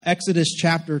Exodus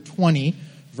chapter 20,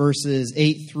 verses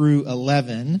 8 through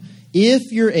 11.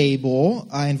 If you're able,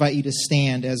 I invite you to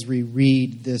stand as we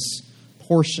read this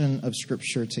portion of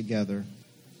Scripture together.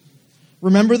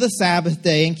 Remember the Sabbath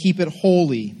day and keep it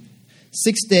holy.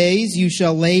 6 days you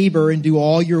shall labor and do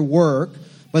all your work,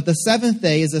 but the seventh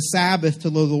day is a Sabbath to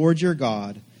the Lord your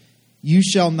God. You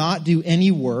shall not do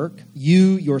any work,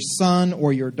 you, your son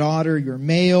or your daughter, your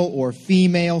male or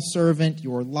female servant,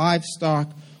 your livestock,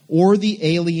 or the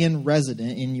alien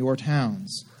resident in your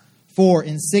towns. For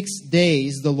in 6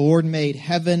 days the Lord made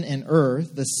heaven and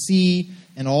earth, the sea,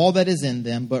 and all that is in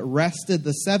them, but rested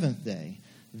the seventh day.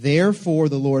 Therefore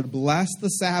the Lord blessed the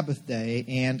Sabbath day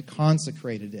and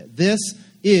consecrated it. This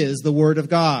is the word of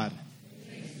God.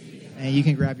 And you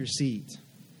can grab your seat.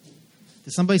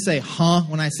 Did somebody say, huh,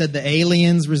 when I said the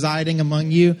aliens residing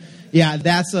among you? Yeah,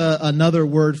 that's another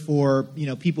word for,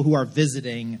 people who are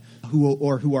visiting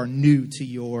who are new to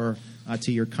your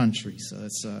country. So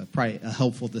it's probably a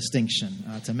helpful distinction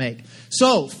to make.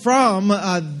 So from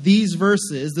these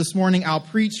verses, this morning I'll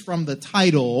preach from the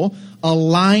title,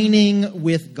 Aligning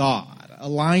with God.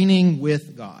 Aligning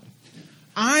with God.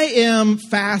 I am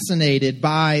fascinated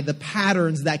by the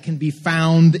patterns that can be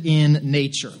found in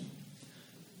nature.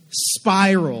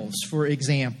 Spirals, for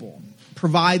example,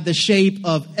 provide the shape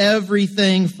of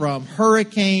everything from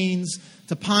hurricanes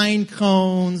to pine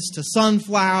cones, to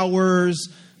sunflowers,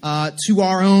 to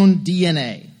our own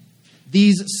DNA.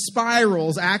 These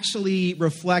spirals actually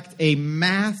reflect a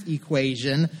math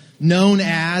equation known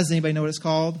as, anybody know what it's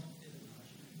called?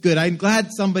 Good, I'm glad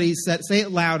somebody said, say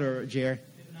it louder, Jer,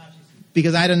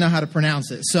 because I didn't know how to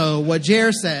pronounce it. So what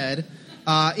Jer said,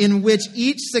 in which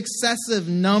each successive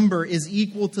number is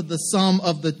equal to the sum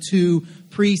of the two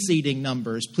preceding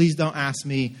numbers. Please don't ask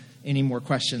me any more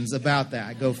questions about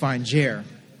that. Go find Jer.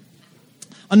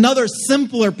 Another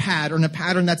simpler pattern, a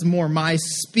pattern that's more my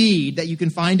speed that you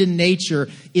can find in nature,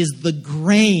 is the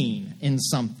grain in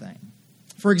something.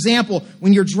 For example,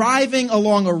 when you're driving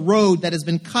along a road that has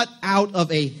been cut out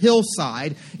of a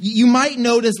hillside, you might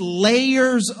notice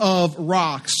layers of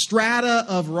rock, strata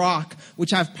of rock,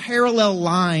 which have parallel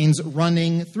lines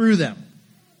running through them.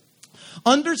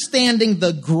 Understanding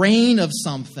the grain of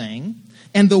something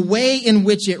and the way in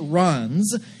which it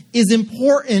runs is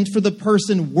important for the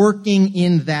person working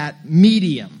in that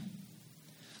medium.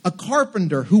 A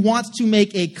carpenter who wants to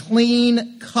make a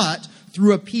clean cut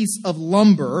through a piece of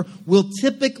lumber will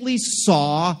typically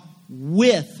saw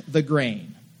with the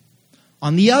grain.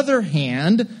 On the other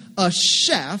hand, a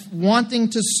chef wanting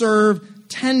to serve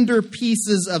tender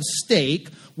pieces of steak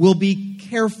will be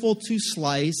careful to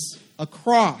slice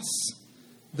across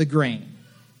the grain.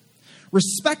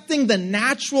 Respecting the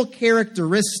natural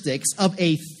characteristics of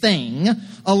a thing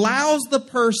allows the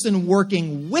person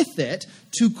working with it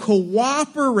to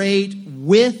cooperate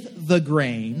with the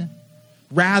grain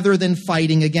rather than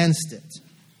fighting against it.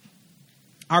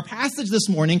 Our passage this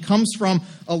morning comes from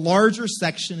a larger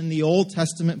section in the Old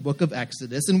Testament book of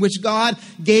Exodus in which God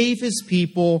gave his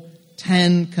people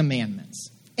 10 commandments.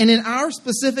 And in our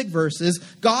specific verses,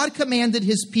 God commanded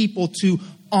his people to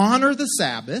honor the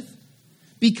Sabbath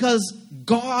because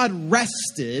God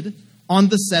rested on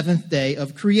the seventh day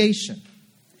of creation.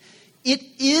 It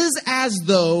is as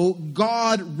though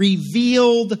God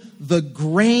revealed the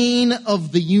grain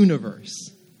of the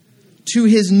universe to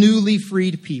his newly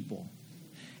freed people.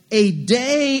 A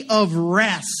day of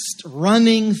rest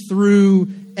running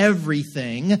through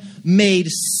everything made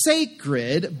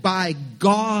sacred by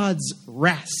God's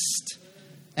rest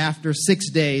after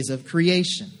 6 days of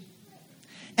creation.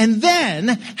 And then,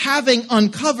 having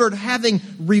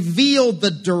revealed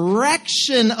the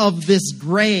direction of this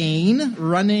grain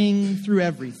running through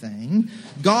everything,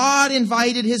 God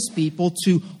invited his people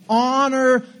to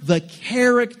honor the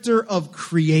character of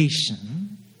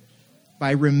creation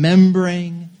by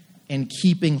remembering and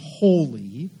keeping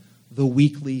holy the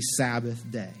weekly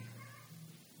Sabbath day.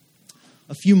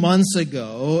 A few months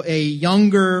ago, a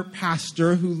younger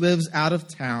pastor who lives out of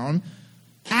town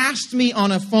asked me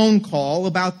on a phone call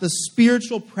about the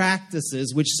spiritual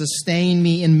practices which sustain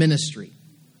me in ministry.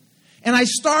 And I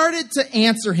started to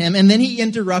answer him, and then he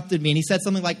interrupted me, and he said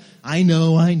something like, I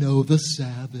know, the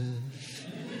Sabbath.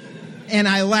 And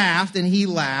I laughed, and he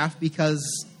laughed,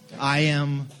 because I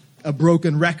am a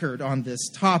broken record on this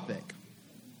topic.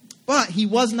 But he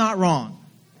was not wrong.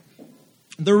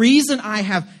 The reason I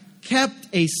have kept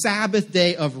a Sabbath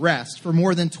day of rest for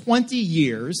more than 20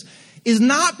 years is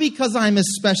not because I'm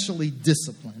especially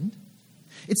disciplined.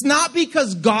 It's not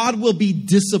because God will be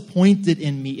disappointed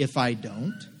in me if I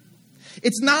don't.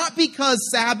 It's not because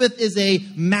Sabbath is a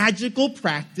magical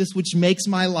practice which makes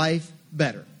my life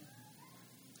better.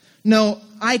 No,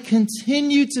 I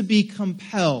continue to be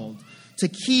compelled to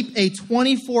keep a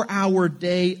 24-hour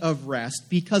day of rest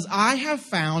because I have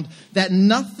found that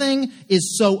nothing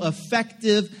is so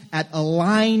effective at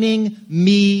aligning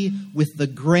me with the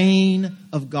grain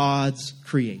of God's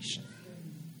creation.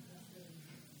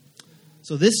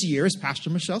 So this year, as Pastor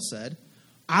Michelle said,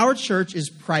 our church is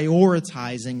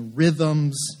prioritizing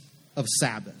rhythms of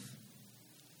Sabbath,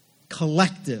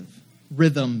 collective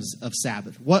rhythms of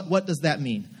Sabbath. What does that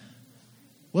mean?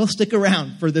 Well, stick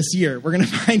around for this year. We're going to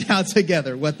find out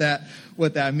together what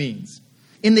that means.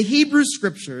 In the Hebrew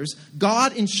Scriptures,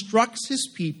 God instructs his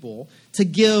people to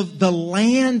give the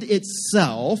land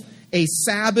itself a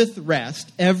Sabbath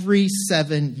rest every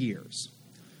 7 years.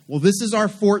 Well, this is our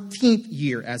 14th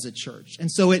year as a church. And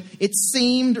so it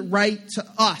seemed right to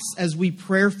us as we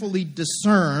prayerfully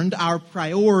discerned our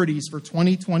priorities for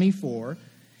 2024.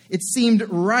 It seemed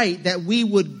right that we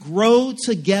would grow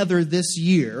together this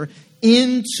year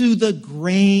into the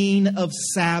grain of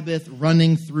Sabbath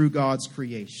running through God's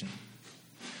creation.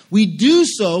 We do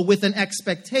so with an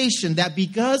expectation that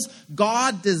because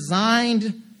God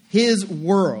designed his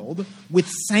world with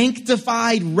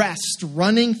sanctified rest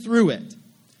running through it,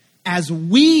 as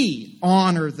we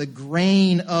honor the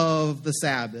grain of the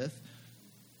Sabbath,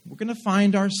 we're going to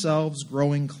find ourselves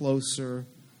growing closer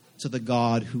to the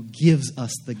God who gives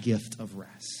us the gift of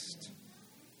rest.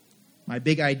 My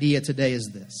big idea today is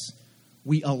this.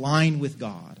 We align with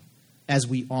God as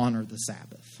we honor the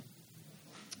Sabbath.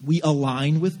 We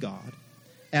align with God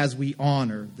as we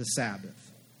honor the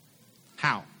Sabbath.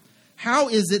 How? How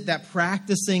is it that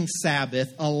practicing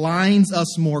Sabbath aligns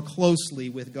us more closely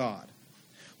with God?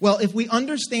 Well, if we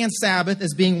understand Sabbath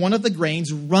as being one of the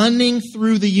grains running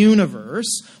through the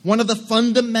universe, one of the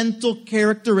fundamental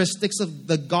characteristics of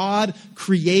the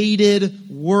God-created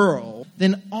world,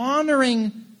 then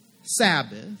honoring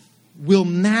Sabbath will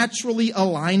naturally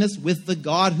align us with the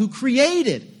God who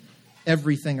created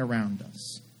everything around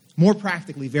us. More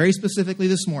practically, very specifically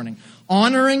this morning,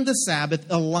 honoring the Sabbath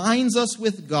aligns us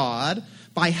with God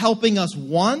by helping us,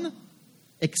 1,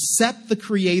 accept the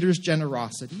Creator's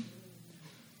generosity,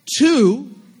 2,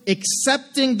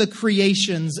 accepting the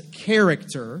creation's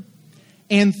character,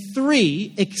 and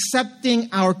 3, accepting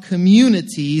our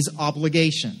community's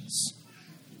obligations.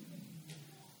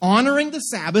 Honoring the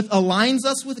Sabbath aligns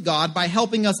us with God by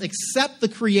helping us accept the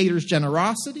Creator's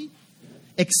generosity,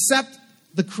 accept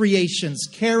the creation's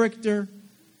character,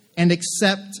 and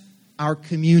accept our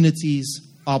community's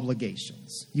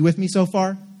obligations. You with me so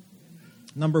far?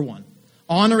 Number 1,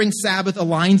 honoring Sabbath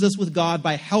aligns us with God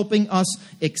by helping us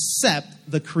accept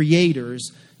the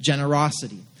Creator's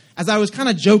generosity. As I was kind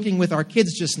of joking with our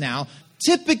kids just now,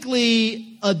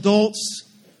 typically adults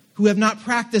who have not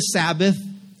practiced Sabbath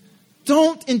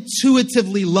don't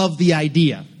intuitively love the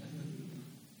idea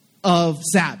of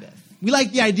Sabbath. We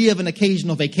like the idea of an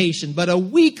occasional vacation, but a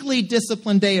weekly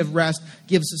disciplined day of rest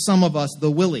gives some of us the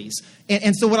willies.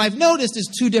 And so what I've noticed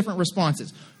is 2 different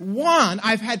responses. 1,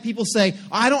 I've had people say,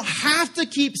 I don't have to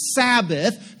keep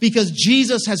Sabbath because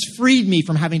Jesus has freed me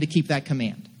from having to keep that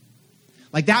command.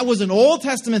 Like that was an Old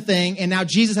Testament thing, and now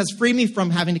Jesus has freed me from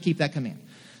having to keep that command.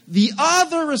 The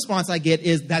other response I get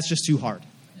is, that's just too hard.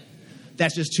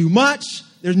 That's just too much.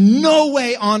 There's no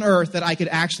way on earth that I could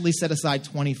actually set aside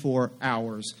 24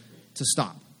 hours to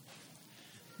stop.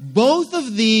 Both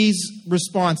of these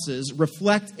responses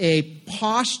reflect a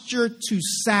posture to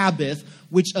Sabbath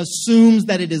which assumes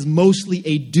that it is mostly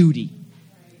a duty,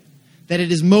 that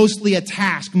it is mostly a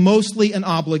task, mostly an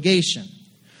obligation,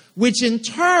 which in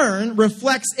turn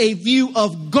reflects a view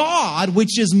of God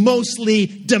which is mostly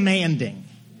demanding.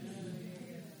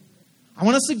 I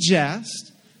want to suggest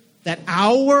that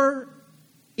our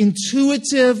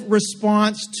intuitive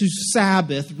response to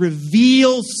Sabbath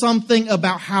reveals something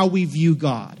about how we view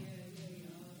God.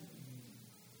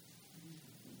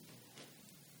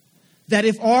 That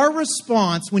if our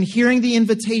response when hearing the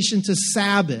invitation to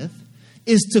Sabbath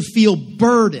is to feel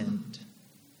burdened,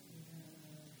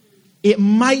 it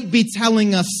might be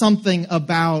telling us something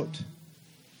about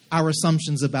our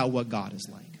assumptions about what God is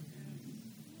like.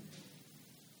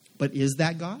 But is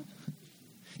that God?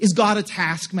 Is God a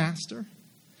taskmaster?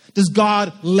 Does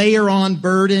God layer on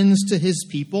burdens to his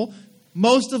people?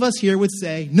 Most of us here would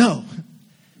say, no,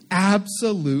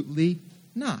 absolutely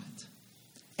not.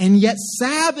 And yet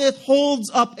Sabbath holds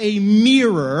up a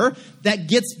mirror that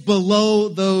gets below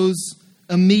those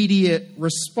immediate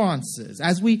responses.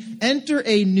 As we enter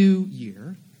a new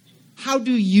year, how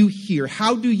do you hear?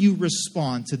 How do you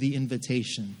respond to the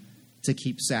invitation to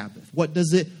keep Sabbath? What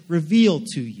does it reveal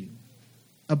to you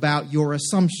about your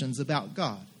assumptions about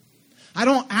God? I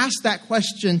don't ask that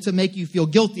question to make you feel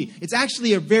guilty. It's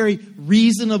actually a very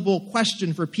reasonable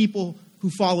question for people who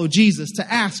follow Jesus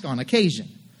to ask on occasion.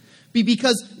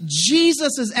 Because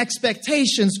Jesus'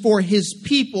 expectations for his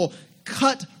people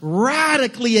cut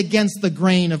radically against the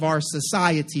grain of our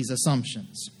society's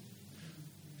assumptions.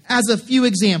 As a few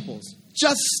examples,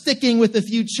 just sticking with a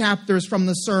few chapters from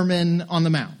the Sermon on the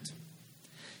Mount.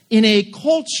 In a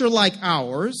culture like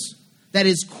ours that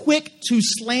is quick to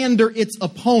slander its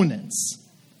opponents,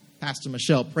 Pastor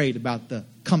Michelle prayed about the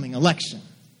coming election.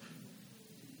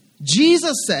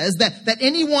 Jesus says that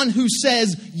anyone who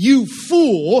says, "you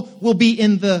fool," will be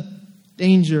in the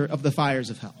danger of the fires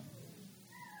of hell.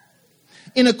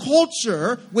 In a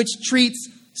culture which treats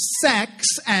sex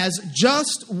as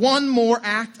just one more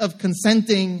act of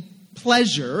consenting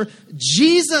pleasure,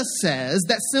 Jesus says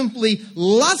that simply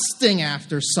lusting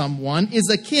after someone is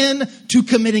akin to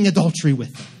committing adultery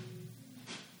with them.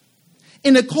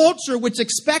 In a culture which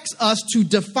expects us to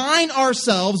define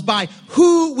ourselves by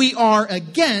who we are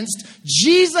against,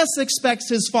 Jesus expects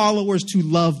his followers to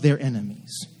love their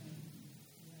enemies.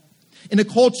 In a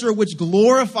culture which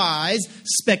glorifies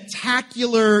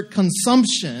spectacular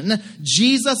consumption,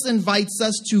 Jesus invites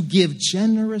us to give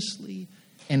generously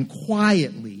and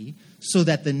quietly so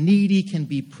that the needy can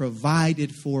be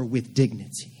provided for with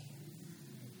dignity.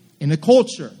 In a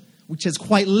culture which has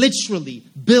quite literally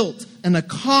built an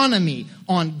economy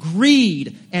on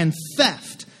greed and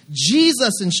theft,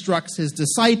 Jesus instructs his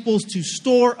disciples to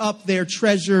store up their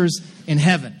treasures in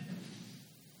heaven.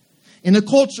 In a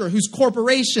culture whose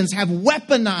corporations have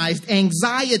weaponized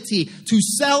anxiety to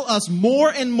sell us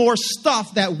more and more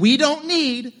stuff that we don't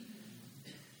need,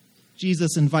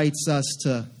 Jesus invites us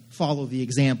to follow the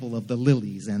example of the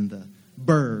lilies and the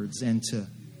birds and to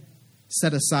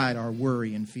set aside our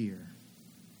worry and fear.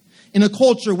 In a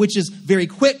culture which is very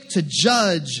quick to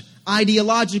judge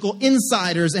ideological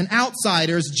insiders and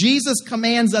outsiders, Jesus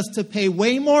commands us to pay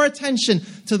way more attention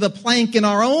to the plank in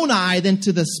our own eye than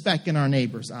to the speck in our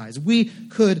neighbor's eyes. We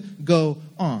could go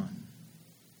on.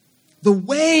 The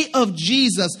way of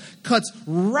Jesus cuts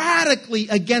radically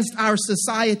against our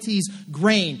society's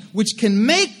grain, which can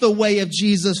make the way of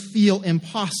Jesus feel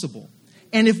impossible.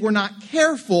 And if we're not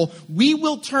careful, we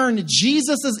will turn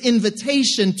Jesus'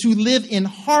 invitation to live in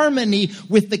harmony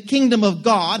with the kingdom of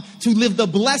God, to live the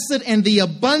blessed and the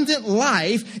abundant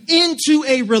life, into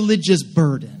a religious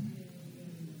burden.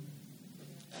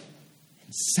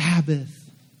 And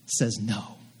Sabbath says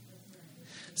no.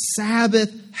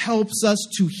 Sabbath helps us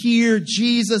to hear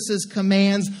Jesus'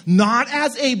 commands not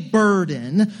as a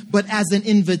burden, but as an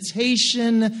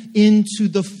invitation into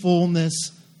the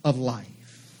fullness of life.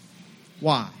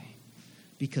 Why?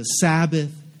 Because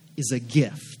Sabbath is a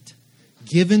gift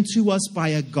given to us by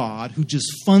a God who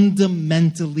just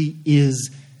fundamentally is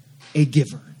a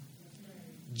giver.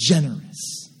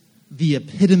 Generous. The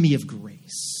epitome of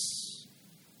grace.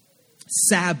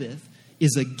 Sabbath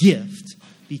is a gift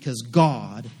because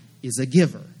God is a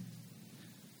giver.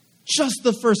 Just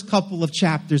the first couple of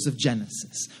chapters of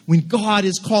Genesis, when God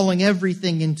is calling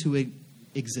everything into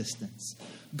existence.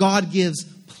 God gives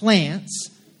plants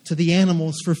to the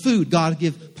animals for food. God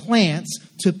gives plants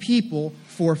to people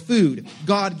for food.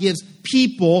 God gives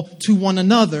people to one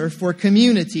another for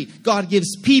community. God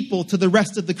gives people to the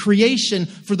rest of the creation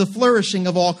for the flourishing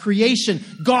of all creation.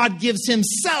 God gives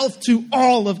himself to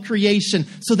all of creation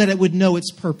so that it would know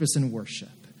its purpose in worship.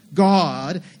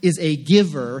 God is a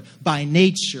giver by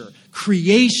nature.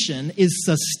 Creation is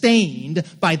sustained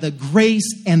by the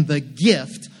grace and the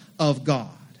gift of God.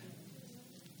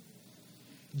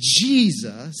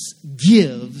 Jesus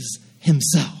gives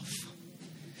himself.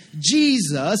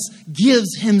 Jesus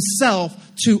gives himself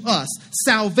to us.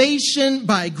 Salvation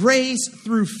by grace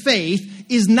through faith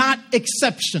is not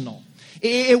exceptional.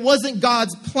 It wasn't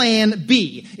God's plan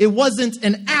B. It wasn't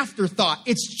an afterthought.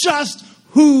 It's just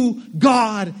who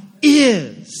God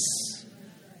is.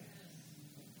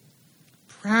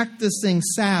 Practicing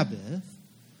Sabbath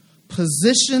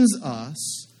positions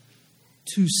us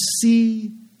to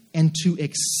see and to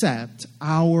accept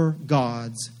our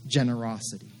God's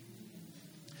generosity.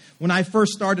 When I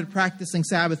first started practicing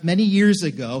Sabbath many years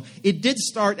ago, it did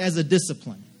start as a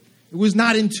discipline. It was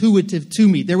not intuitive to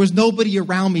me. There was nobody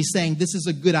around me saying, this is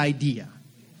a good idea.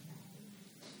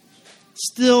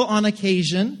 Still, on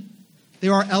occasion,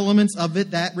 there are elements of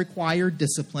it that require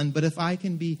discipline. But if I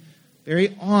can be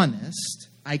very honest,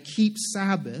 I keep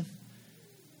Sabbath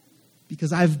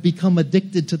because I've become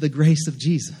addicted to the grace of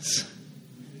Jesus.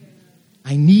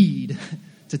 I need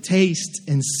to taste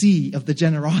and see of the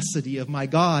generosity of my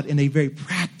God in a very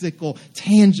practical,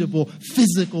 tangible,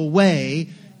 physical way,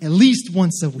 at least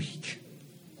once a week.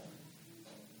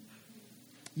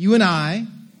 You and I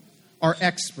are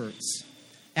experts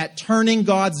at turning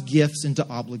God's gifts into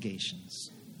obligations.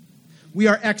 We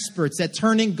are experts at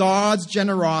turning God's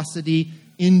generosity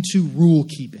into rule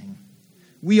keeping.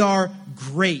 We are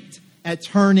great at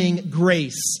turning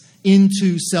grace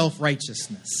into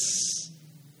self-righteousness.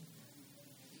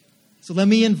 So let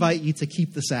me invite you to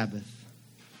keep the Sabbath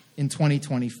in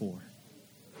 2024.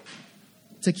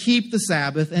 To keep the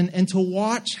Sabbath and to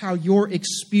watch how your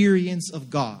experience of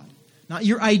God, not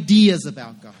your ideas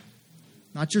about God,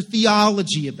 not your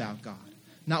theology about God,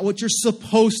 not what you're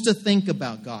supposed to think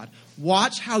about God.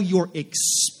 Watch how your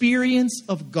experience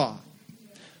of God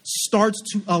starts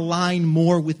to align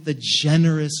more with the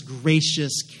generous,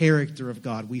 gracious character of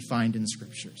God we find in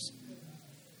Scriptures.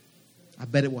 I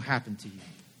bet it will happen to you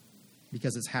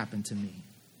because it's happened to me.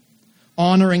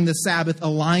 Honoring the Sabbath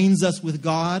aligns us with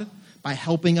God by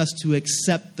helping us to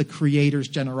accept the Creator's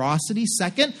generosity.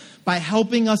 Second, by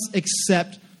helping us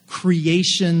accept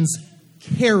creation's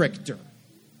character.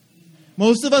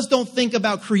 Most of us don't think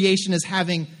about creation as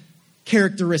having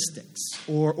characteristics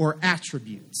or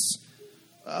attributes.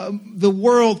 The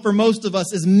world, for most of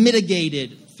us, is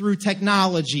mitigated through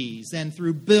technologies and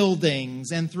through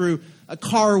buildings and through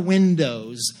car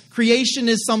windows. Creation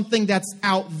is something that's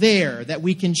out there that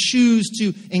we can choose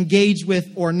to engage with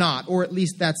or not, or at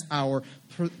least that's our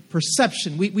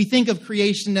perception. We think of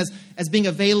creation as being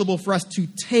available for us to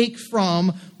take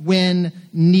from when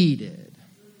needed.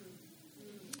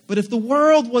 But if the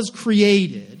world was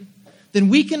created, then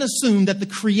we can assume that the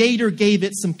Creator gave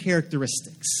it some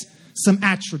characteristics, some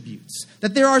attributes,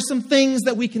 that there are some things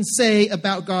that we can say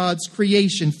about God's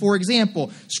creation. For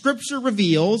example, Scripture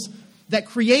reveals that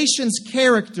creation's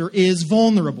character is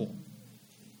vulnerable.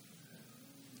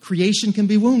 Creation can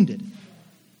be wounded,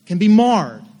 can be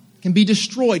marred, can be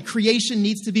destroyed. Creation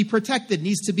needs to be protected,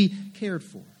 needs to be cared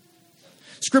for.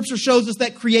 Scripture shows us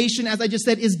that creation, as I just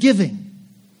said, is giving.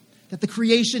 That the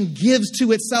creation gives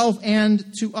to itself and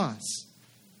to us.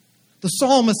 The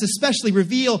psalmists especially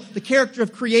reveal the character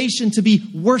of creation to be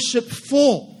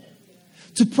worshipful,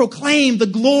 to proclaim the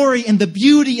glory and the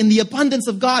beauty and the abundance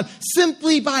of God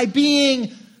simply by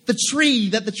being the tree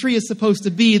that the tree is supposed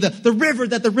to be, the river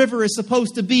that the river is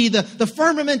supposed to be, the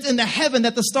firmament in the heaven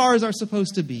that the stars are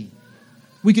supposed to be.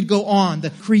 We could go on. The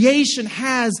creation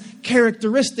has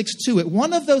characteristics to it.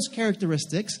 One of those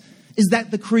characteristics is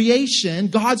that the creation,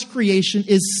 God's creation,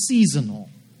 is seasonal.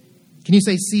 Can you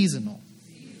say seasonal?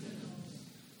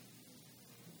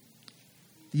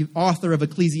 The author of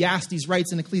Ecclesiastes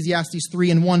writes in Ecclesiastes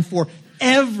 3:1, "For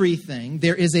everything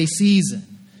there is a season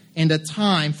and a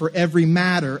time for every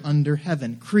matter under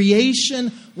heaven."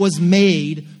 Creation was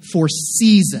made for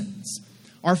seasons.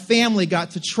 Our family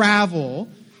got to travel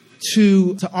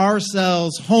to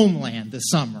ourselves' homeland this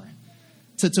summer,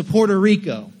 to Puerto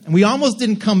Rico. And we almost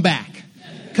didn't come back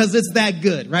because it's that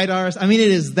good, right, Aris? I mean, it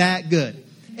is that good.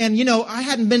 And, I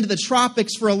hadn't been to the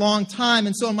tropics for a long time.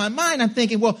 And so in my mind, I'm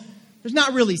thinking, well, there's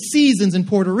not really seasons in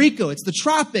Puerto Rico. It's the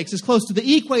tropics. It's close to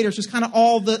the equator. It's just kind of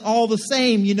all the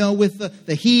same, with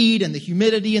the heat and the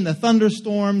humidity and the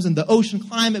thunderstorms and the ocean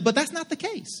climate. But that's not the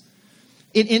case.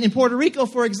 In Puerto Rico,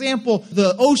 for example,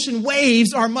 the ocean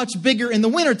waves are much bigger in the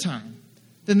wintertime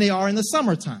than they are in the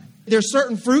summertime. There's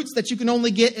certain fruits that you can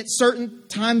only get at certain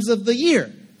times of the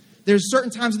year. There's certain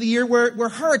times of the year where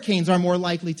hurricanes are more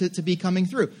likely to be coming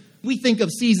through. We think of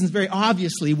seasons very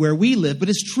obviously where we live, but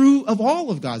it's true of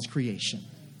all of God's creation.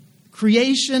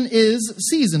 Creation is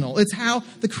seasonal. It's how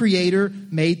the Creator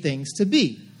made things to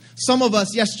be. Some of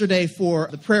us yesterday for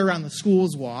the Prayer Around the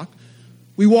Schools walk,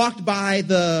 we walked by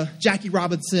the Jackie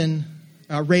Robinson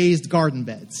raised garden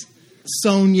beds.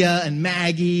 Sonia and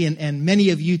Maggie and many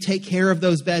of you take care of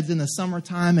those beds in the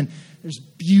summertime, and there's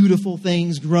beautiful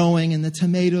things growing and the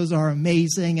tomatoes are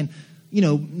amazing, and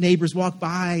neighbors walk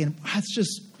by and that's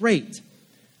just great.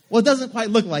 Well, it doesn't quite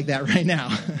look like that right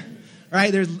now.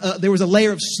 Right? There was a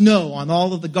layer of snow on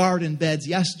all of the garden beds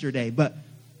yesterday, but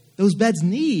those beds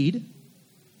need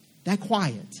that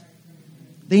quiet.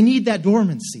 They need that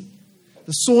dormancy.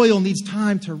 The soil needs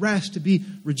time to rest, to be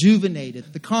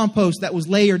rejuvenated. The compost that was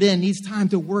layered in needs time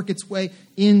to work its way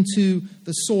into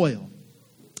the soil.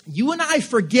 You and I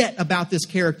forget about this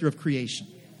character of creation.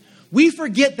 We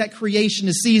forget that creation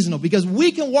is seasonal because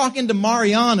we can walk into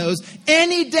Mariano's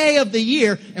any day of the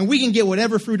year and we can get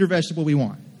whatever fruit or vegetable we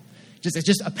want.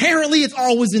 Apparently it's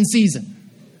always in season.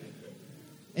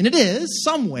 And it is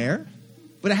somewhere,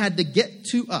 but it had to get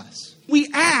to us. We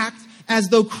act as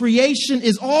though creation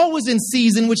is always in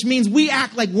season, which means we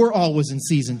act like we're always in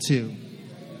season too.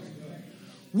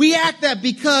 We act that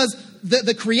because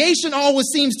the creation always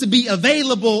seems to be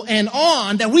available and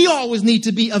on, that we always need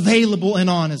to be available and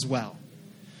on as well.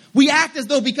 We act as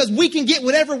though because we can get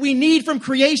whatever we need from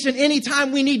creation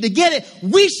anytime we need to get it,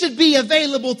 we should be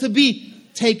available to be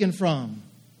taken from,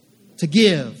 to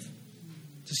give,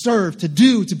 to serve, to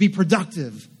do, to be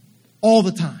productive all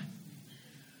the time.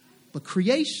 But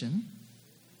creation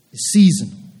is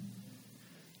seasonal.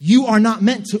 You are not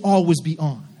meant to always be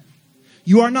on.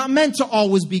 You are not meant to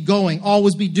always be going,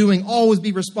 always be doing, always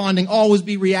be responding, always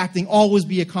be reacting, always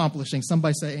be accomplishing.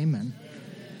 Somebody say amen.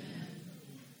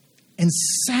 And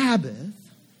Sabbath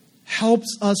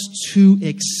helps us to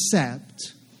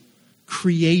accept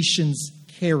creation's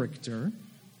character,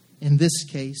 in this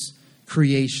case,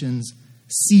 creation's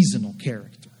seasonal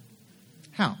character.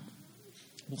 How?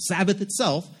 Well, Sabbath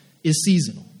itself is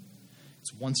seasonal.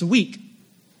 It's once a week.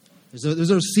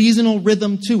 There's a seasonal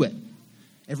rhythm to it.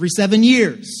 Every 7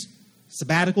 years,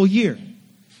 sabbatical year.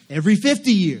 Every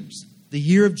 50 years, the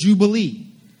year of Jubilee.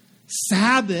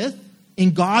 Sabbath,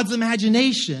 in God's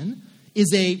imagination,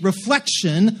 is a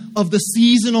reflection of the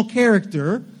seasonal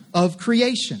character of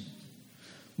creation.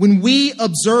 When we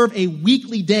observe a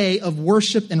weekly day of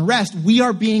worship and rest, we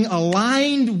are being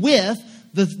aligned with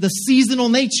the seasonal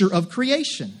nature of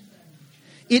creation.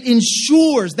 It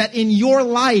ensures that in your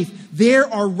life,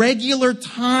 there are regular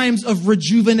times of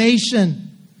rejuvenation,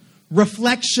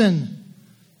 reflection,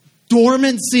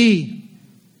 dormancy.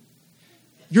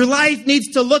 Your life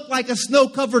needs to look like a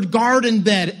snow-covered garden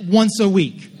bed once a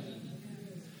week,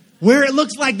 where it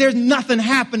looks like there's nothing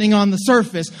happening on the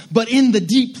surface, but in the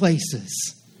deep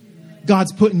places,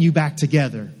 God's putting you back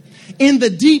together. In the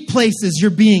deep places, you're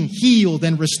being healed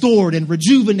and restored and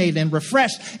rejuvenated and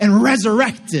refreshed and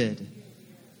resurrected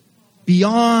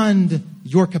beyond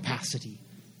your capacity,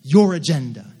 your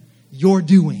agenda, your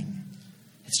doing.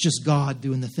 It's just God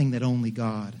doing the thing that only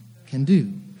God can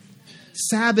do.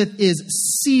 Sabbath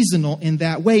is seasonal in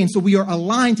that way. And so we are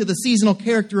aligned to the seasonal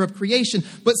character of creation.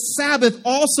 But Sabbath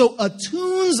also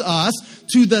attunes us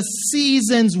to the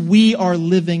seasons we are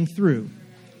living through.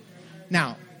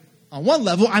 Now, on one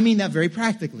level, I mean that very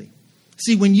practically.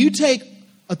 See, when you take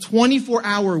a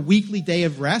 24-hour weekly day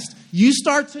of rest, you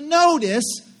start to notice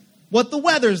what the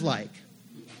weather's like.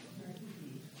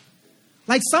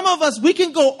 Like some of us, we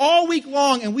can go all week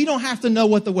long and we don't have to know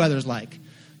what the weather's like.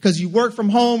 Because you work from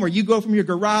home or you go from your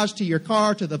garage to your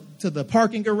car to the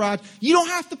parking garage. You don't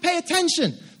have to pay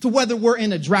attention to whether we're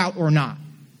in a drought or not.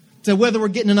 To whether we're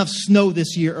getting enough snow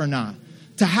this year or not.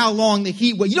 To how long the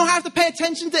heat will. You don't have to pay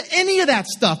attention to any of that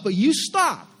stuff. But you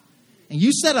stop and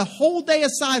you set a whole day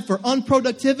aside for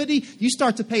unproductivity. You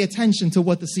start to pay attention to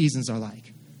what the seasons are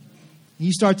like. And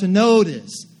you start to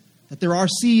notice that there are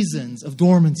seasons of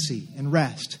dormancy and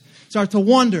rest. Start to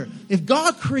wonder if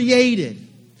God created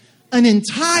an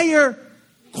entire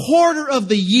quarter of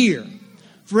the year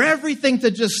for everything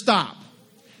to just stop.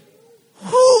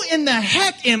 Who in the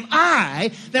heck am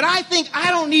I that I think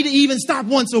I don't need to even stop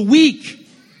once a week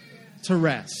to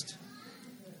rest?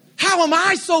 How am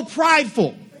I so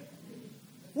prideful?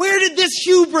 Where did this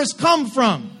hubris come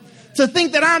from to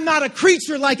think that I'm not a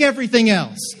creature like everything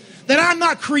else? That I'm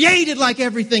not created like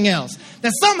everything else?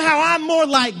 That somehow I'm more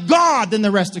like God than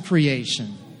the rest of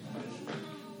creation?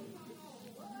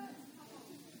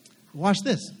 Watch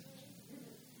this.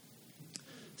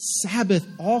 Sabbath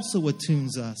also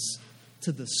attunes us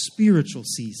to the spiritual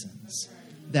seasons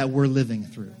that we're living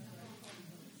through.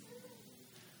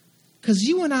 Because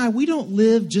you and I, we don't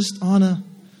live just on a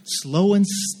slow and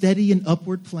steady and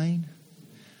upward plane.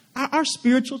 Our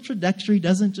spiritual trajectory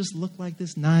doesn't just look like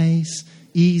this nice,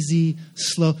 easy,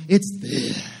 slow. It's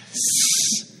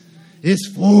this.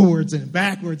 It's forwards and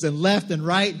backwards and left and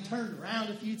right and turned around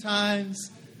a few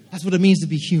times. That's what it means to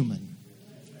be human.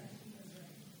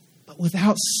 But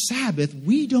without Sabbath,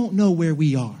 we don't know where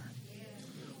we are.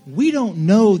 We don't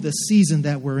know the season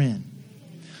that we're in.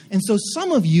 And so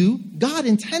some of you, God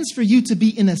intends for you to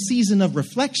be in a season of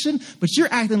reflection, but you're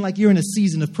acting like you're in a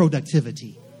season of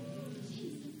productivity.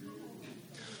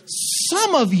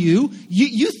 Some of you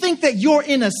think that you're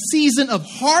in a season of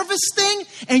harvesting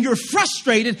and you're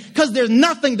frustrated because there's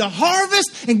nothing to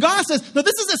harvest. And God says, no,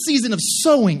 this is a season of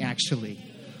sowing, actually,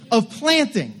 of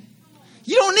planting.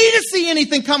 You don't need to see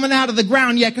anything coming out of the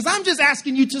ground yet because I'm just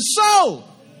asking you to sow.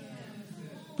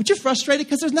 But you're frustrated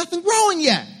because there's nothing growing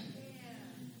yet.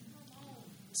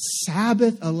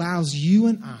 Sabbath allows you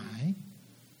and I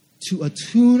to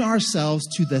attune ourselves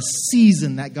to the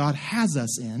season that God has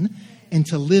us in and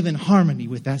to live in harmony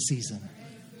with that season.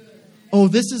 Oh,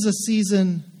 this is a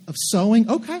season of sowing?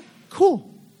 Okay, cool.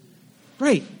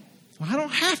 Great. Well, I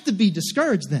don't have to be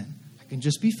discouraged then. I can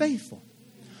just be faithful.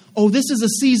 Oh, this is a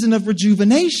season of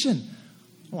rejuvenation.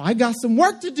 Well, I got some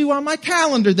work to do on my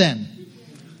calendar then.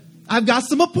 I've got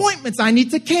some appointments I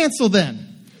need to cancel then.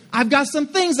 I've got some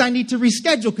things I need to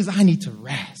reschedule because I need to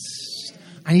rest.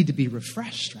 I need to be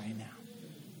refreshed right now.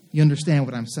 You understand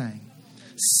what I'm saying?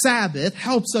 Sabbath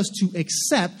helps us to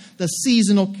accept the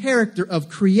seasonal character of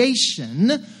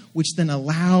creation, which then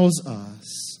allows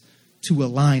us to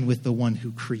align with the one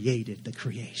who created the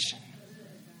creation.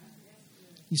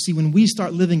 You see, when we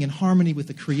start living in harmony with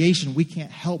the creation, we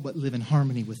can't help but live in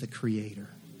harmony with the Creator.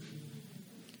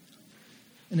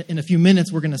 In a few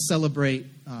minutes, we're going to celebrate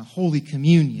Holy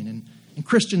Communion. And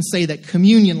Christians say that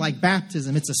communion, like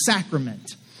baptism, it's a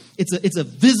sacrament. It's a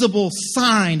visible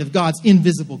sign of God's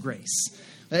invisible grace.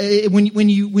 When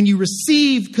you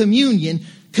receive communion,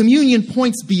 communion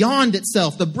points beyond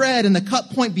itself. The bread and the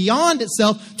cup point beyond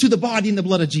itself to the body and the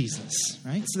blood of Jesus.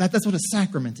 Right? So that's what a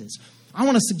sacrament is. I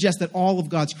want to suggest that all of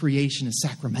God's creation is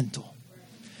sacramental.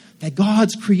 That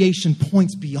God's creation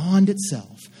points beyond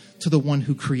itself to the one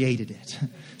who created it.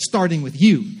 Starting with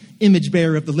you, image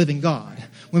bearer of the living God.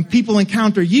 When people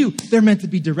encounter you, they're meant to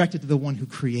be directed to the one who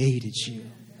created you.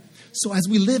 So as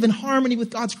we live in harmony with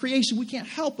God's creation, we can't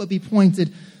help but be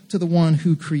pointed to the one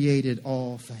who created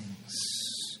all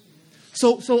things.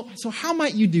 So how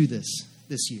might you do this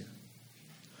year?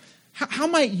 How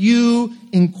might you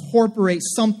incorporate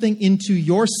something into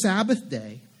your Sabbath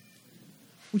day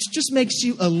which just makes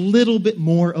you a little bit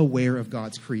more aware of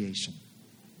God's creation?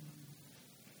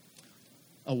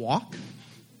 A walk?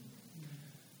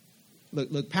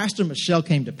 Look, Pastor Michelle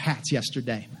came to Pat's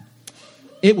yesterday.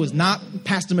 It was not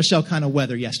Pastor Michelle kind of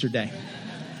weather yesterday.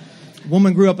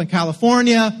 Woman grew up in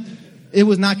California. It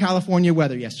was not California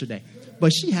weather yesterday.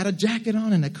 But she had a jacket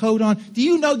on and a coat on. Do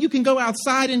you know you can go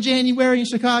outside in January in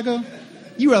Chicago?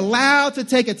 You're allowed to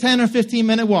take a 10 or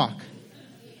 15-minute walk.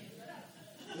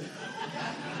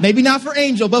 Maybe not for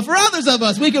Angel, but for others of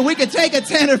us, we could take a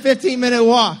 10 or 15-minute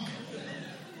walk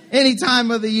any time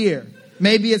of the year.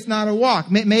 Maybe it's not a walk.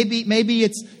 Maybe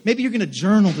you're going to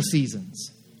journal the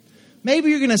seasons. Maybe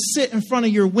you're going to sit in front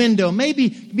of your window. Maybe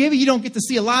you don't get to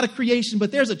see a lot of creation,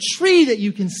 but there's a tree that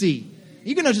you can see.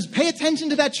 You're going to just pay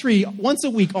attention to that tree once a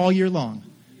week all year long.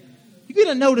 You're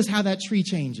going to notice how that tree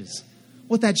changes,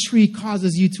 what that tree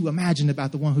causes you to imagine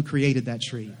about the one who created that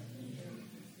tree.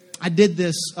 I did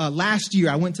this last year.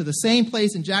 I went to the same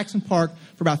place in Jackson Park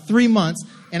for about 3 months,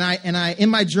 and I in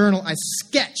my journal, I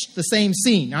sketched the same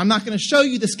scene. Now, I'm not going to show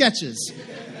you the sketches.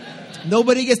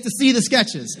 Nobody gets to see the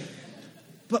sketches.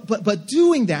 But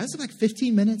doing that, it's like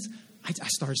 15 minutes, I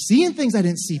started seeing things I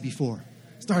didn't see before.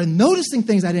 Started noticing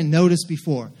things I didn't notice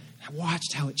before. I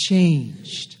watched how it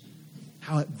changed,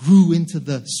 how it grew into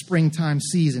the springtime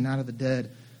season out of the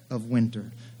dead of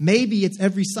winter. Maybe it's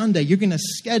every Sunday you're going to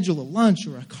schedule a lunch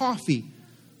or a coffee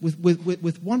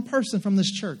with one person from this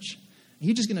church. And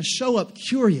you're just going to show up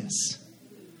curious.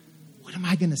 What am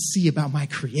I going to see about my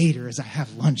Creator as I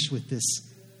have lunch with this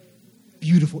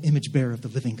beautiful image bearer of the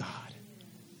living God?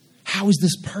 How is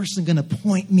this person going to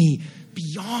point me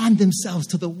beyond themselves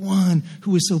to the one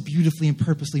who is so beautifully and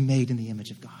purposely made in the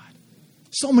image of God?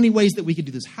 So many ways that we could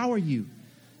do this. How are you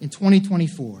in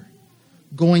 2024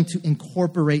 going to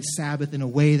incorporate Sabbath in a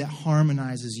way that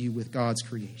harmonizes you with God's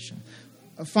creation?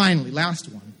 Finally, last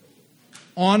one.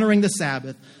 Honoring the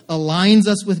Sabbath aligns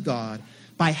us with God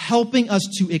by helping us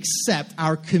to accept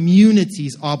our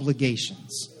community's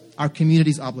obligations. Our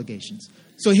community's obligations.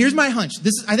 So here's my hunch.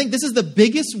 I think this is the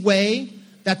biggest way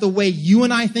that the way you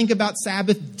and I think about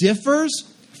Sabbath differs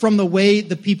from the way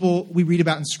the people we read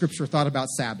about in Scripture thought about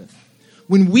Sabbath.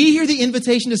 When we hear the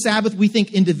invitation to Sabbath, we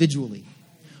think individually.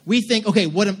 We think, okay,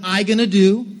 what am I going to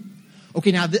do?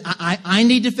 Okay, now I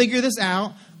need to figure this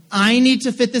out. I need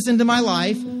to fit this into my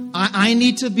life. I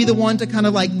need to be the one to kind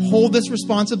of like hold this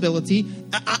responsibility.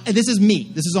 This is me.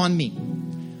 This is on me.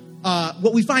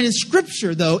 What we find in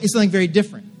Scripture, though, is something very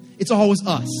different. It's always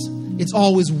us. It's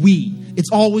always we. It's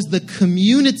always the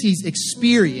community's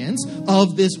experience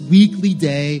of this weekly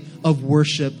day of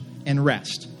worship and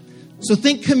rest. So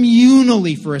think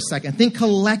communally for a second. Think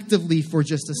collectively for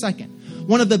just a second.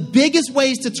 One of the biggest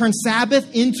ways to turn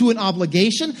Sabbath into an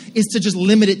obligation is to just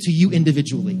limit it to you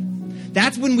individually.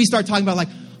 That's when we start talking about like,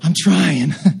 I'm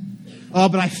trying. Oh,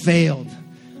 but I failed.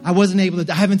 I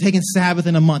haven't taken Sabbath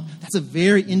in a month. That's a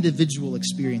very individual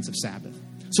experience of Sabbath.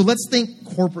 So let's think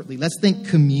corporately. Let's think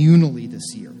communally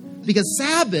this year. Because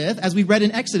Sabbath, as we read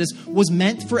in Exodus, was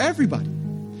meant for everybody.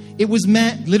 It was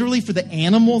meant literally for the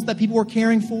animals that people were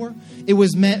caring for. It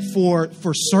was meant for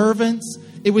servants.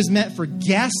 It was meant for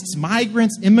guests,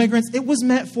 migrants, immigrants. It was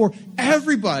meant for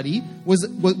everybody was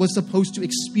supposed to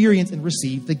experience and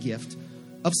receive the gift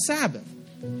of Sabbath.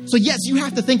 So yes, you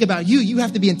have to think about you. You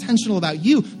have to be intentional about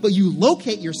you, but you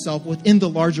locate yourself within the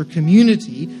larger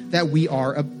community that we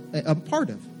are a part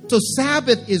of. So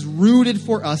Sabbath is rooted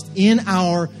for us in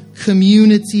our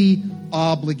community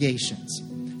obligations.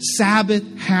 Sabbath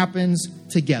happens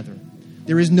together.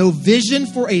 There is no vision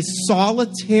for a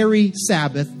solitary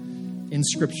Sabbath in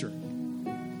Scripture.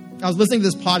 I was listening to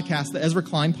this podcast, the Ezra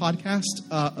Klein podcast,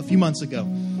 a few months ago.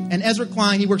 And Ezra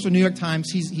Klein, he works for New York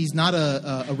Times. He's not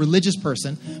a religious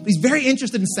person, but he's very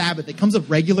interested in Sabbath. It comes up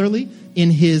regularly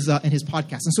in his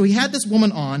podcast. And so he had this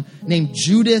woman on named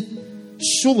Judith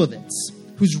Shulevitz,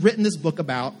 who's written this book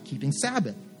about keeping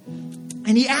Sabbath.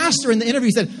 And he asked her in the interview,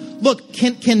 he said, look,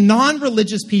 can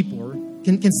non-religious people,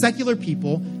 can secular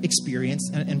people experience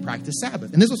and practice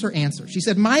Sabbath? And this was her answer. She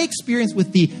said, my experience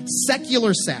with the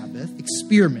secular Sabbath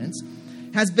experiments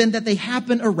has been that they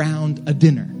happen around a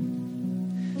dinner.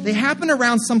 They happen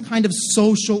around some kind of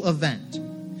social event.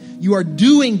 You are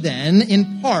doing then,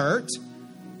 in part,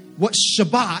 what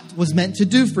Shabbat was meant to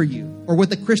do for you, or what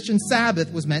the Christian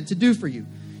Sabbath was meant to do for you.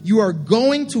 You are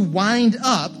going to wind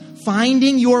up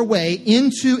finding your way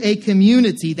into a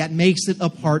community that makes it a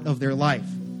part of their life.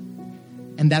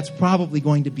 And that's probably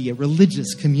going to be a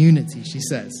religious community, she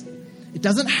says. It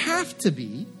doesn't have to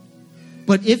be,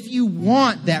 but if you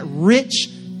want that rich,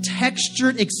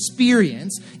 textured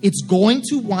experience, it's going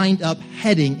to wind up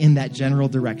heading in that general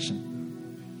direction.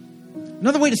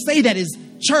 Another way to say that is,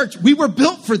 church, we were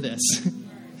built for this.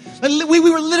 We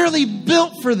were literally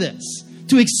built for this,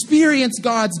 to experience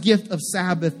God's gift of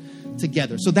Sabbath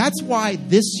together. So that's why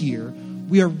this year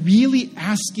we are really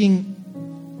asking,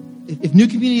 if New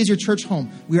Community is your church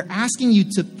home, we are asking you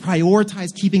to prioritize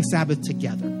keeping Sabbath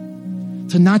together,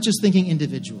 to not just thinking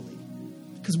individually.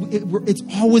 Because it's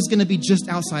always going to be just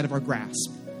outside of our grasp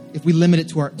if we limit it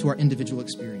to our individual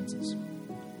experiences.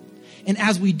 And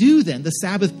as we do then, the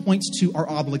Sabbath points to our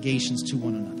obligations to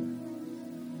one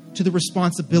another, to the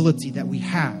responsibility that we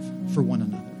have for one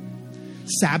another.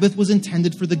 Sabbath was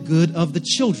intended for the good of the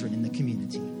children in the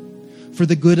community, for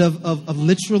the good of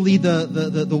literally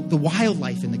the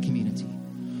wildlife in the community,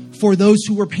 for those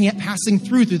who were passing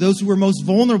through those who were most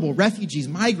vulnerable, refugees,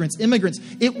 migrants, immigrants.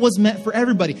 It was meant for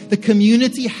everybody. The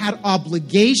community had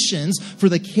obligations for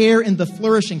the care and the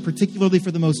flourishing, particularly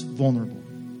for the most vulnerable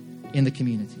in the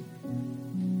community.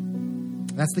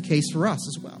 That's the case for us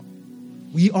as well.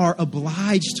 We are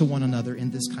obliged to one another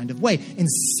in this kind of way. And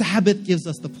Sabbath gives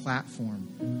us the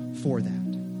platform for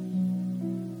that.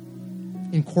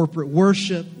 In corporate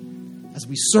worship, as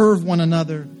we serve one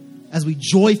another, as we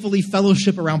joyfully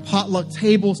fellowship around potluck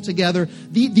tables together,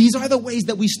 these are the ways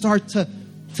that we start to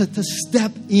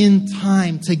step in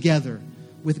time together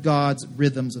with God's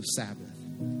rhythms of Sabbath.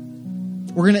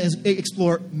 We're going to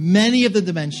explore many of the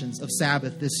dimensions of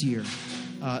Sabbath this year,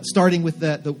 starting with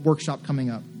the workshop coming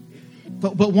up.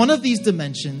 But one of these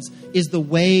dimensions is the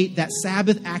way that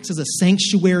Sabbath acts as a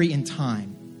sanctuary in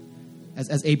time,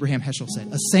 as Abraham Heschel said,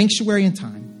 a sanctuary in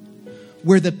time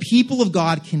where the people of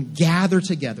God can gather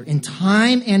together in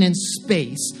time and in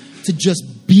space to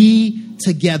just be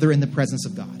together in the presence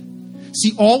of God.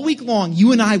 See, all week long,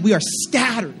 you and I, we are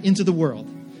scattered into the world,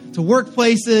 to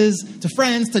workplaces, to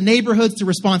friends, to neighborhoods, to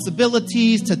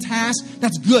responsibilities, to tasks.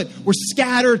 That's good. We're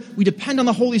scattered. We depend on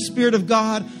the Holy Spirit of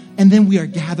God, and then we are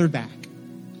gathered back.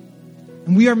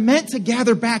 And we are meant to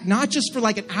gather back, not just for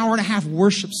like an hour and a half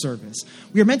worship service.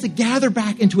 We are meant to gather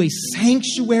back into a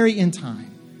sanctuary in time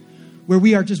where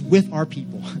we are just with our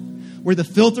people, where the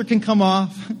filter can come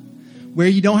off, where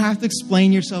you don't have to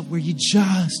explain yourself, where you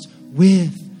just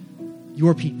with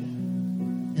your people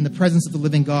in the presence of the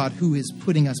living God who is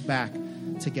putting us back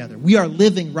together. We are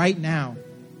living right now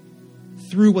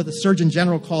through what the Surgeon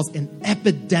General calls an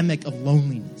epidemic of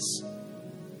loneliness.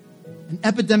 An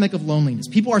epidemic of loneliness.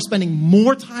 People are spending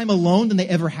more time alone than they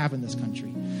ever have in this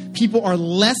country. People are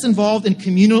less involved in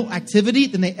communal activity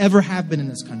than they ever have been in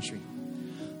this country.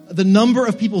 The number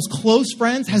of people's close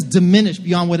friends has diminished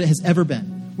beyond what it has ever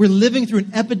been. We're living through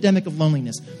an epidemic of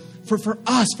loneliness. For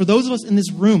us, for those of us in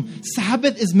this room,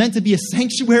 Sabbath is meant to be a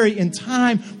sanctuary in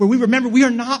time where we remember we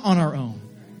are not on our own.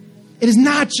 It is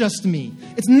not just me.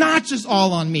 It's not just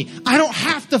all on me. I don't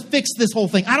have to fix this whole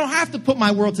thing. I don't have to put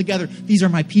my world together. These are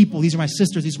my people. These are my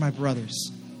sisters. These are my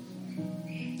brothers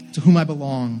to whom I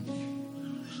belong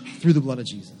through the blood of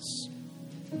Jesus.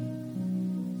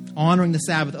 Honoring the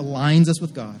Sabbath aligns us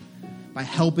with God by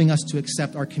helping us to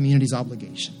accept our community's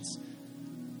obligations,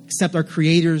 accept our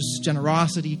Creator's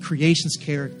generosity, creation's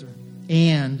character,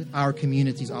 and our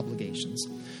community's obligations.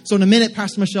 So in a minute,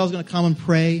 Pastor Michelle is going to come and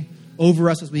pray over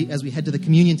us as we head to the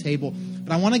communion table.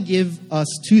 But I want to give us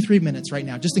 2-3 minutes right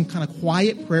now, just in kind of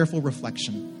quiet, prayerful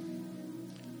reflection.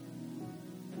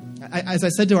 As I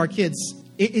said to our kids,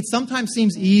 it sometimes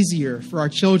seems easier for our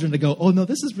children to go, oh no,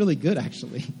 this is really good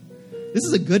actually. This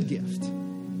is a good gift.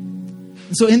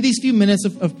 And so in these few minutes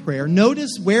of prayer,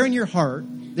 notice where in your heart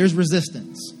there's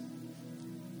resistance.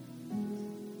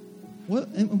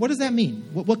 What does that mean?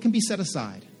 What can be set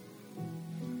aside?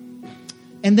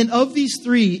 And then of these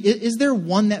three, is there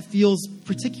one that feels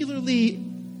particularly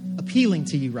appealing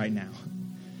to you right now?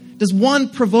 Does one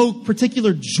provoke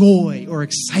particular joy or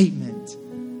excitement?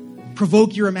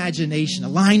 Provoke your imagination,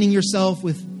 aligning yourself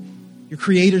with your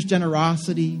Creator's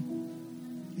generosity,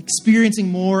 experiencing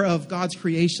more of God's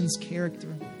creation's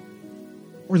character,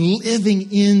 or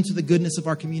living into the goodness of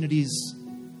our community's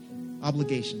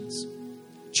obligations?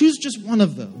 Choose just one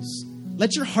of those.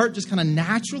 Let your heart just kind of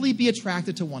naturally be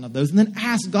attracted to one of those. And then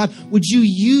ask God, would you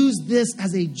use this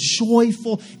as a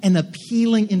joyful and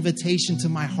appealing invitation to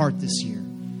my heart this year?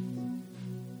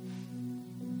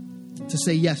 To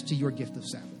say yes to your gift of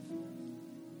Sabbath.